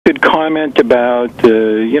comment about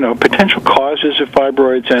potential causes of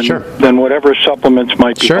fibroids and Sure. then whatever supplements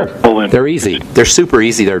might be helpful in. They're easy. They're super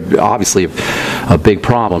easy. They're obviously a big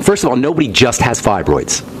problem. First of all, nobody just has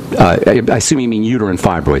fibroids. I assume you mean uterine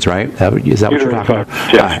fibroids, right? Is that what you're talking about?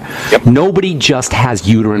 Yes. Yep. Nobody just has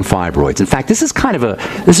uterine fibroids. In fact, this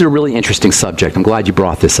is a really interesting subject. I'm glad you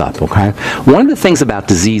brought this up, okay? One of the things about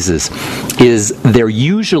diseases is they're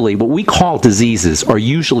usually, what we call diseases, are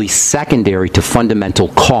usually secondary to fundamental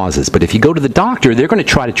causes. But if you go to the doctor, they're going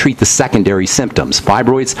to try to treat the secondary symptoms.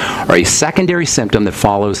 Fibroids are a secondary symptom that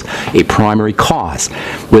follows a primary cause.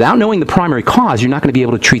 Without knowing the primary cause, you're not going to be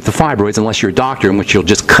able to treat the fibroids unless you're a doctor, in which you'll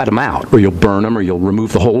just cut them out, or you'll burn them, or you'll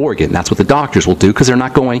remove the whole organ. That's what the doctors will do, because they're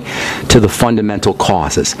not going to the fundamental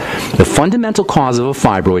causes. The fundamental cause of a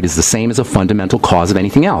fibroid is the same as a fundamental cause of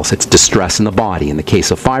anything else. It's distress in the body. In the case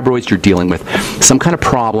of fibroids, you're dealing with some kind of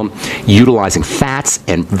problem utilizing fats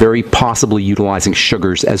and very possibly utilizing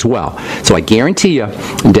sugars as well. So I guarantee you,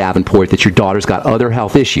 Davenport, that your daughter's got other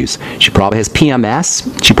health issues. She probably has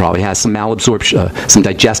PMS. She probably has some malabsorption, some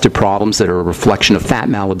digestive problems that are a reflection of fat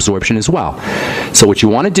malabsorption as well. So what you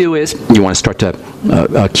want to do is you want to start to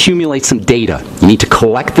accumulate some data. You need to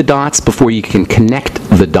collect the dots before you can connect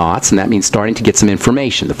the dots, and that means starting to get some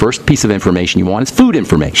information. The first piece of information you want is food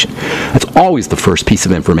information. That's always the first piece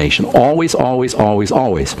of information. Always, always, always,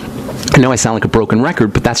 always. I know I sound like a broken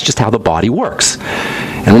record, but that's just how the body works.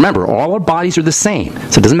 And remember, all our bodies are the same.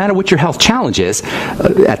 So it doesn't matter what your health challenge is.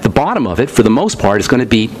 At the bottom of it, for the most part, is going to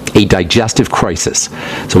be a digestive crisis.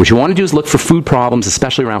 So what you want to do is look for food problems,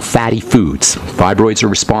 especially around fatty foods. Fibroids are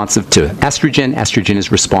responsive to estrogen. Estrogen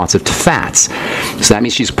is responsive to fats. So that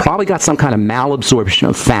means she's probably got some kind of malabsorption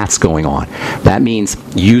of fats going on. That means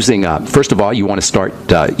using, first of all, you want to start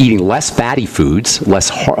eating less fatty foods,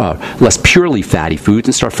 less purely fatty foods,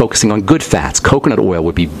 and start focusing on good fats. Coconut oil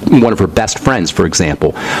would be one of her best friends, for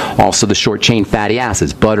example. Also the short-chain fatty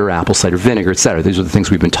acids, butter, apple cider vinegar, etc. These are the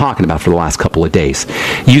things we've been talking about for the last couple of days.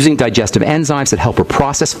 Using digestive enzymes that help her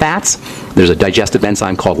process fats. There's a digestive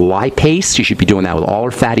enzyme called lipase. She should be doing that with all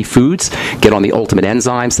her fatty foods. Get on the Ultimate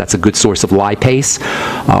Enzymes. That's a good source of lipase.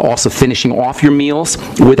 Also finishing off your meals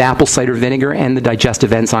with apple cider vinegar and the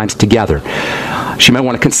digestive enzymes together. She might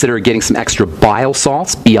want to consider getting some extra bile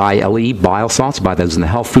salts, B-I-L-E, bile salts. Buy those in the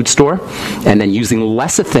health food store. And then using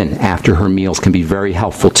lecithin after her meals can be very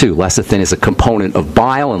helpful too. Lecithin is a component of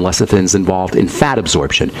bile, and lecithin is involved in fat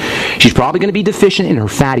absorption. She's probably going to be deficient in her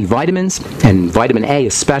fatty vitamins, and vitamin A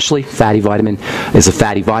especially. Fatty vitamin is a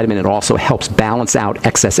fatty vitamin. It also helps balance out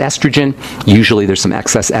excess estrogen. Usually there's some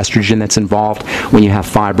excess estrogen that's involved when you have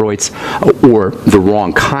fibroids, or the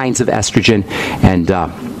wrong kinds of estrogen, and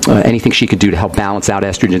anything she could do to help balance out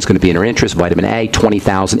estrogen is going to be in her interest. Vitamin A,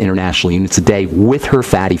 20,000 international units a day with her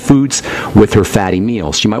fatty foods, with her fatty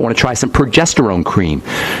meals. She might want to try some progesterone cream.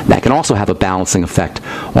 That can also have a balancing effect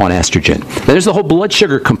on estrogen. Then there's the whole blood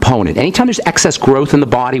sugar component. Anytime there's excess growth in the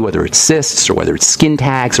body, whether it's cysts or whether it's skin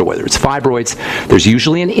tags or whether it's fibroids, there's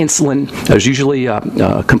usually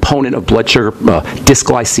a component of blood sugar,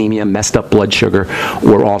 dysglycemia, messed up blood sugar,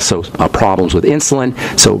 or also problems with insulin.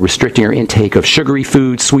 So restricting her intake of sugary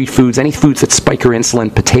foods, sweet foods, any foods that spike her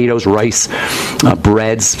insulin, potatoes, rice,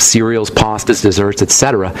 breads, cereals, pastas, desserts,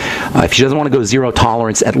 etc. If she doesn't want to go zero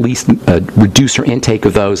tolerance, at least reduce her intake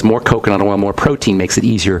of those. More coconut oil, more protein makes it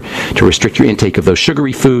easier to restrict your intake of those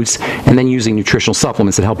sugary foods. And then using nutritional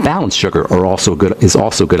supplements that help balance sugar is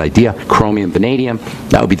also a good idea. Chromium, vanadium,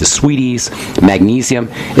 that would be the sweeties. Magnesium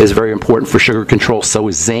is very important for sugar control. So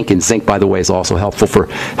is zinc, and zinc, by the way, is also helpful for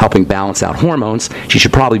helping balance out hormones. She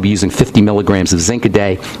should probably be using 50 milligrams of zinc a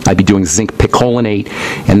day. I'd be doing zinc picolinate,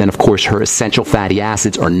 and then of course her essential fatty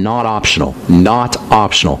acids are not optional. Not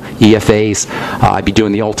optional. EFAs, I'd be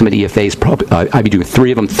doing the Ultimate EFAs. I'd be doing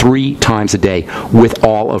 3 of them 3 times a day with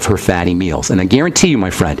all of her fatty meals. And I guarantee you,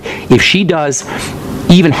 my friend, if she does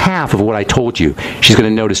even half of what I told you, she's going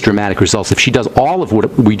to notice dramatic results. If she does all of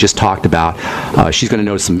what we just talked about, she's going to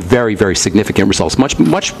notice some very, very significant results,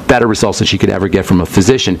 much better results than she could ever get from a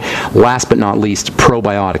physician. Last but not least,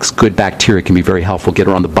 probiotics, good bacteria can be very helpful. Get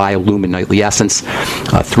her on the BioLumin Nightly Essence,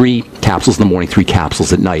 3 capsules in the morning, 3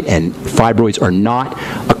 capsules at night. And fibroids are not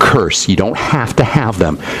a curse. You don't have to have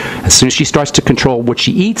them. As soon as she starts to control what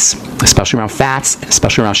she eats, especially around fats,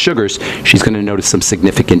 especially around sugars, she's going to notice some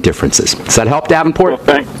significant differences. Does that help, Davenport?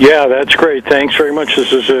 Yeah, that's great. Thanks very much.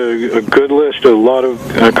 This is a good list, a lot of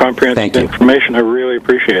comprehensive information. I really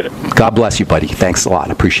appreciate it. God bless you, buddy. Thanks a lot.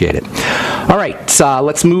 I appreciate it. All right, so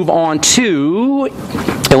let's move on to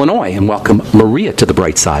Illinois and welcome Maria to the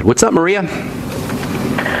bright side. What's up, Maria?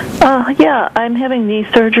 Yeah, I'm having knee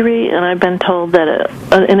surgery, and I've been told that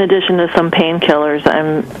in addition to some painkillers,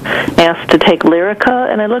 I'm asked to take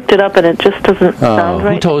Lyrica, and I looked it up, and it just doesn't sound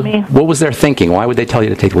right to me. What was their thinking? Why would they tell you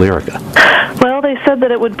to take Lyrica? Well, they said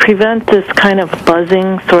that it would prevent this kind of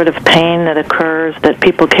buzzing sort of pain that occurs that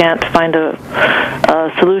people can't find a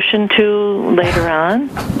solution to later on.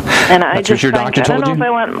 And That's what your doctor told you?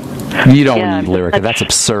 You don't need Lyrica. That's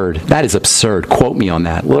absurd. That is absurd. Quote me on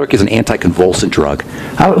that. Lyrica is an anticonvulsant drug.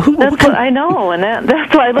 I know, and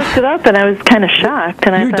that's why I looked it up, and I was kind of shocked.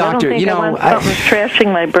 And I thought, I don't think I want something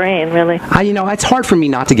trashing my brain, really. It's hard for me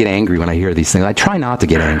not to get angry when I hear these things. I try not to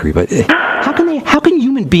get angry, but how can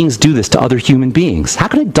human beings do this to other human beings? How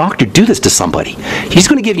can a doctor do this to somebody? He's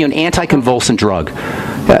going to give you an anticonvulsant drug,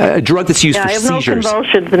 a drug that's used for seizures. I have no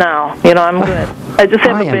convulsions now. I'm good. I just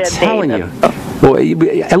have a bad day. I'm telling you. Well,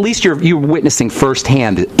 at least you're witnessing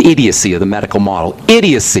firsthand the idiocy of the medical model.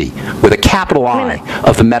 Idiocy, with a capital I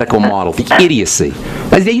of the medical model. The idiocy.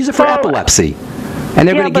 They use it for epilepsy. And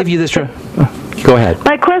they're going to give you this drug. Go ahead.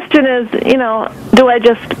 My question is, do I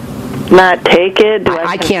just not take it?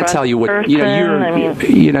 I can't tell you what you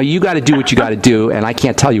got to do what you got to do, and I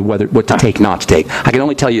can't tell you what to take, not to take. I can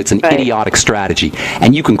only tell you it's an idiotic strategy,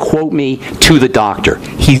 and you can quote me to the doctor.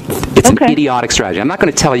 It's an idiotic strategy. I'm not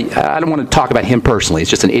going to tell you. I don't want to talk about him personally. It's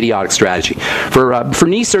just an idiotic strategy. For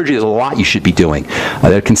knee surgery, there's a lot you should be doing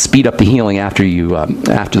that can speed up the healing after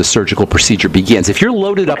the surgical procedure begins. If you're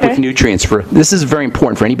loaded up with nutrients, this is very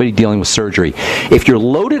important for anybody dealing with surgery. If you're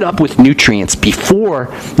loaded up with nutrients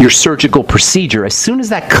before your surgical procedure, as soon as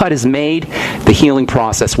that cut is made, the healing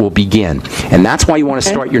process will begin. And that's why you want to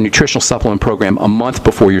start your nutritional supplement program a month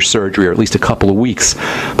before your surgery, or at least a couple of weeks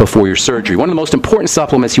before your surgery. One of the most important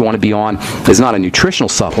supplements you want to be on is not a nutritional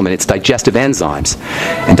supplement, it's digestive enzymes.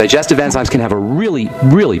 And digestive enzymes can have a really,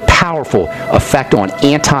 really powerful effect on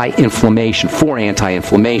anti-inflammation,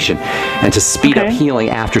 and to speed up healing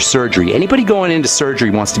after surgery. Anybody going into surgery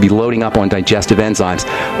wants to be loading up on digestive enzymes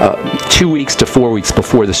 2 weeks to 4 weeks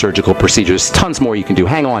before the surgical procedure. There's tons more you can do.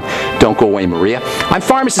 Hang on. Don't go away, Maria. I'm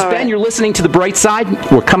Pharmacist Ben. You're listening to The Bright Side.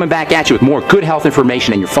 We're coming back at you with more good health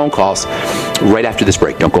information and your phone calls right after this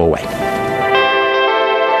break. Don't go away.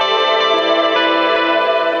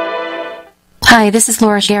 Hi, this is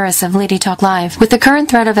Laura Garris of Lady Talk Live. With the current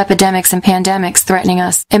threat of epidemics and pandemics threatening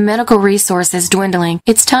us and medical resources dwindling,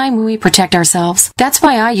 it's time we protect ourselves. That's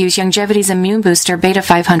why I use Longevity's immune booster Beta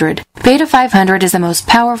 500. Beta 500 is the most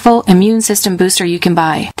powerful immune system booster you can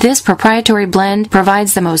buy. This proprietary blend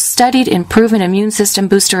provides the most studied and proven immune system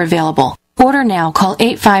booster available. Order now. Call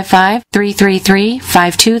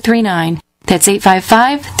 855-333-5239. That's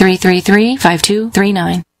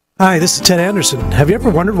 855-333-5239. Hi, this is Ted Anderson. Have you ever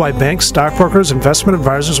wondered why banks, stockbrokers, investment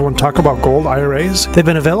advisors won't talk about gold IRAs? They've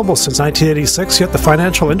been available since 1986, yet the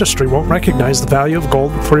financial industry won't recognize the value of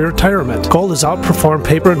gold for your retirement. Gold has outperformed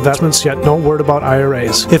paper investments, yet no word about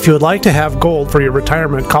IRAs. If you would like to have gold for your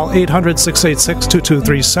retirement, call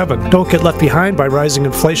 800-686-2237. Don't get left behind by rising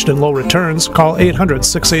inflation and low returns. Call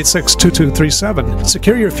 800-686-2237.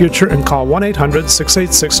 Secure your future and call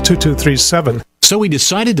 1-800-686-2237. So we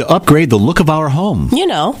decided to upgrade the look of our home.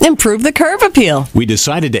 Improve the curb appeal. We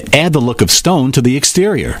decided to add the look of stone to the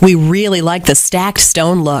exterior. We really like the stacked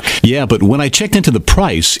stone look. Yeah, but when I checked into the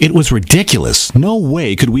price, it was ridiculous. No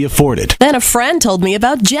way could we afford it. Then a friend told me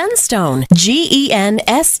about Genstone. Genstone.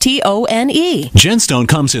 Genstone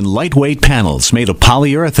comes in lightweight panels made of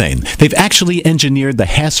polyurethane. They've actually engineered the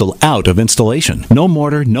hassle out of installation. No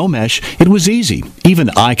mortar, no mesh. It was easy. Even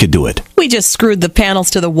I could do it. We just screwed the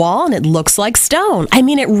panels to the wall and it looks like stone. I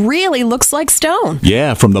mean, it really looks like stone.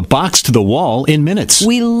 Yeah, from the box to the wall in minutes.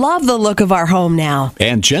 We love the look of our home now.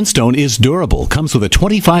 And Genstone is durable, comes with a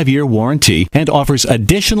 25-year warranty, and offers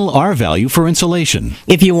additional R value for insulation.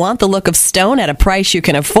 If you want the look of stone at a price you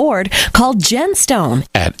can afford, call Genstone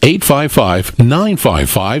at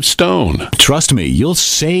 855-955-STONE. Trust me, you'll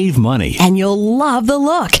save money. And you'll love the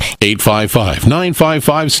look.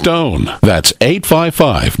 855-955-STONE. That's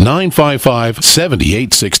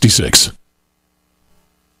 855-955-7866.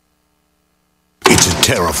 It's a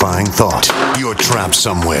terrifying thought. You're trapped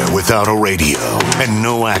somewhere without a radio and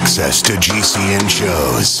no access to GCN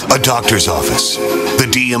shows. A doctor's office, the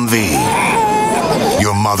DMV,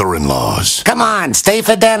 your mother-in-law's. Come on, stay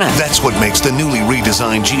for dinner. That's what makes the newly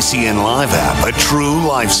redesigned GCN Live app a true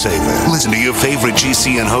lifesaver. Listen to your favorite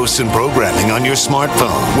GCN hosts and programming on your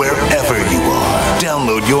smartphone, wherever you are.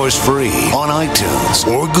 Download yours free on iTunes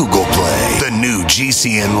or Google Play. The new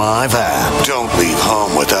GCN Live app. Don't leave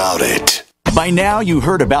home without it. By now, you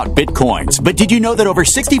heard about Bitcoins, but did you know that over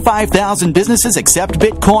 65,000 businesses accept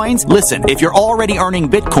Bitcoins? Listen, if you're already earning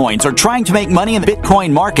Bitcoins or trying to make money in the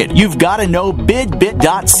Bitcoin market, you've got to know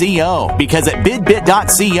bidbit.co, because at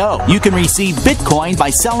bidbit.co, you can receive Bitcoin by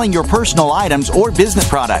selling your personal items or business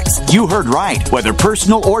products. You heard right. Whether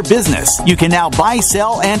personal or business, you can now buy,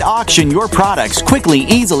 sell, and auction your products quickly,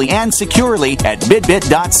 easily, and securely at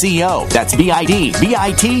bidbit.co. That's bidbit.co.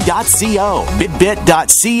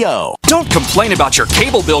 bidbit.co. Don't complain about your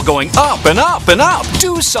cable bill going up and up and up.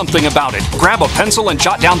 Do something about it. Grab a pencil and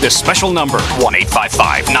jot down this special number,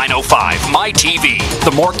 1-855-905-MY-TV.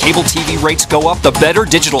 The more cable TV rates go up, the better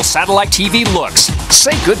digital satellite TV looks.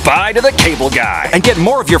 Say goodbye to the cable guy and get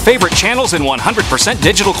more of your favorite channels in 100%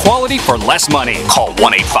 digital quality for less money. Call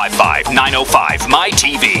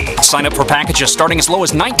 1-855-905-MY-TV. Sign up for packages starting as low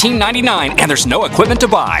as $19.99, and there's no equipment to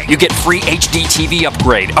buy. You get free HD TV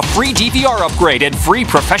upgrade, a free DVR upgrade, and free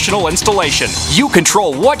professional installation. You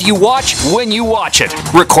control what you watch when you watch it.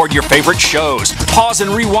 Record your favorite shows. Pause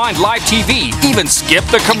and rewind live TV. Even skip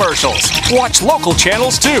the commercials. Watch local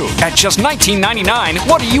channels too. At just $19.99,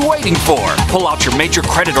 what are you waiting for? Pull out your major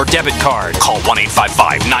credit or debit card. Call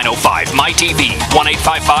 1-855-905-MY-TV.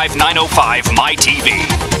 1-855-905-MY-TV.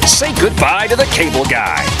 Say goodbye to the cable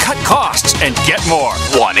guy. Cut costs and get more.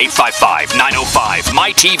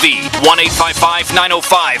 1-855-905-MY-TV.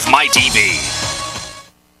 1-855-905-MY-TV.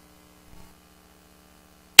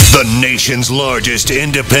 The nation's largest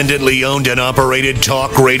independently owned and operated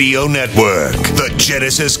talk radio network. The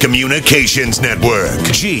Genesis Communications Network.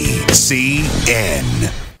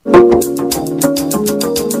 GCN.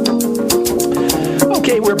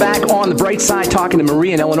 Okay, we're back on the bright side talking to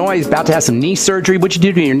Maria in Illinois. He's about to have some knee surgery. What'd you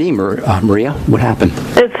do to your knee, Maria? What happened?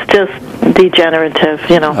 It's just degenerative,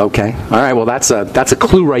 Okay. All right. Well, that's a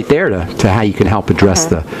clue right there to how you can help address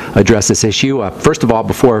this issue. First of all,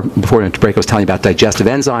 before we went to break, I was telling you about digestive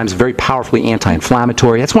enzymes, very powerfully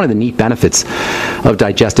anti-inflammatory. That's one of the neat benefits of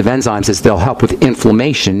digestive enzymes is they'll help with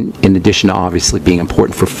inflammation, in addition to obviously being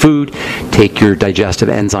important for food. Take your digestive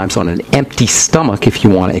enzymes on an empty stomach if you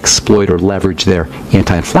want to exploit or leverage their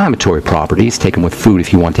anti-inflammatory properties. Take them with food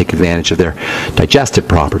if you want to take advantage of their digestive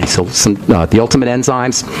properties. So the ultimate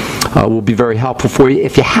enzymes will be very helpful for you.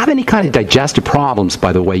 If you have any kind of digestive problems,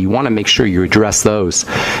 by the way, you want to make sure you address those,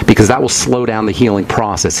 because that will slow down the healing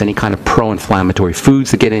process. Any kind of pro-inflammatory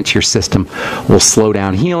foods that get into your system will slow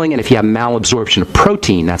down healing. And if you have malabsorption of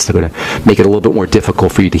protein, that's going to make it a little bit more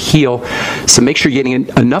difficult for you to heal. So make sure you're getting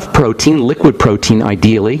enough protein, liquid protein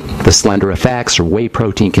ideally. The Slender FX or whey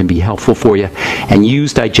protein can be helpful for you. And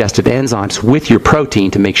use digestive enzymes with your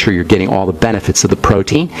protein to make sure you're getting all the benefits of the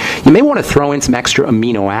protein. You may want to throw in some extra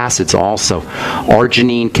amino acids also.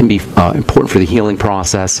 Arginine can be important for the healing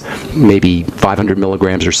process, maybe 500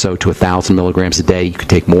 milligrams or so to 1,000 milligrams a day. You could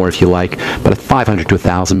take more if you like, but 500 to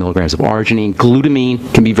 1,000 milligrams of arginine.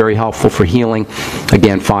 Glutamine can be very helpful for healing.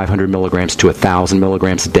 Again, 500 milligrams to 1,000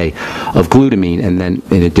 milligrams a day of glutamine, and then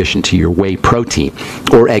in addition to your whey protein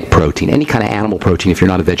or egg protein. Any kind of animal protein, if you're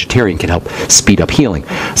not a vegetarian, can help speed up healing.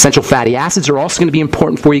 Essential fatty acids are also going to be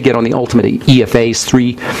important for you. Get on the ultimate EFAs,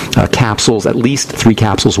 3 capsules, at least 3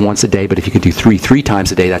 capsules once a day, but if you could do 3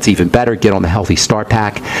 times a day, that's even better. Get on the Healthy Start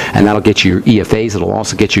Pack, and that'll get you your EFAs. It'll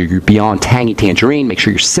also get you your Beyond Tangy Tangerine. Make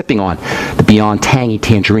sure you're sipping on the Beyond Tangy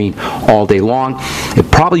Tangerine all day long.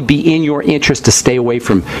 It'd probably be in your interest to stay away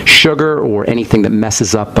from sugar or anything that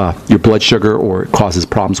messes up your blood sugar or causes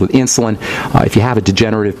problems with insulin. If you have a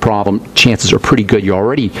degenerative problem, chances are pretty good you're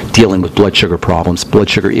already dealing with blood sugar problems, blood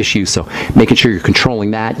sugar issues, so making sure you're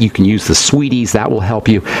controlling that. You can use the Sweeties, that will help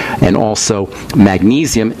you, and also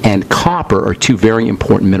magnesium and copper are 2 very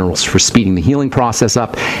important minerals for speeding the healing process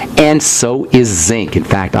up, and so is zinc. In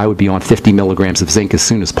fact, I would be on 50 milligrams of zinc as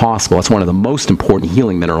soon as possible. That's one of the most important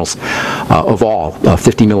healing minerals of all,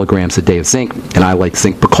 50 milligrams a day of zinc, and I like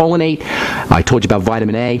zinc picolinate. I told you about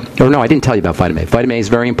vitamin A, or no, I didn't tell you about vitamin A. Vitamin A is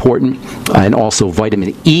very important, and also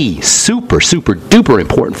vitamin E, super duper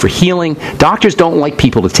important for healing. Doctors don't like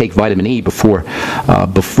people to take vitamin E before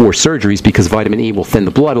surgeries because vitamin E will thin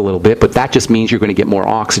the blood a little bit, but that just means you're going to get more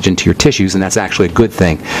oxygen to your tissues, and that's actually a good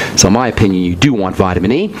thing. So in my opinion, you do want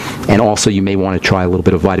vitamin E, and also you may want to try a little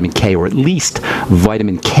bit of vitamin K, or at least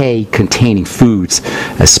vitamin K containing foods,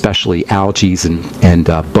 especially algae and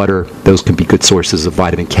butter. Those can be good sources of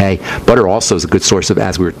vitamin K. Butter also is a good source of,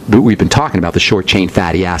 as we've been talking about, the short chain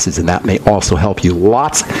fatty acids, and that may also help you.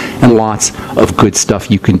 Lots and lots of good stuff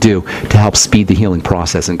you can do to help speed the healing healing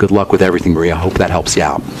process. And good luck with everything, Maria. I hope that helps you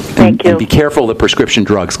out. Thank you. And be careful of the prescription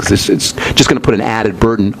drugs, because it's just going to put an added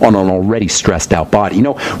burden on an already stressed out body. You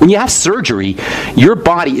know, when you have surgery, your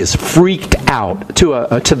body is freaked out.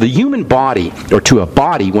 To the human body, or to a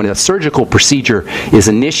body, when a surgical procedure is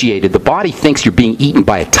initiated, the body thinks you're being eaten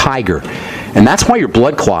by a tiger. And that's why your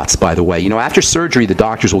blood clots, by the way. You know, after surgery, the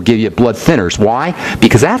doctors will give you blood thinners. Why?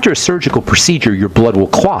 Because after a surgical procedure, your blood will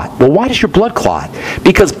clot. Well, why does your blood clot?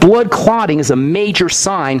 Because blood clotting is a major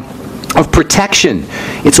sign of protection.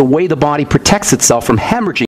 It's a way the body protects itself from hemorrhaging.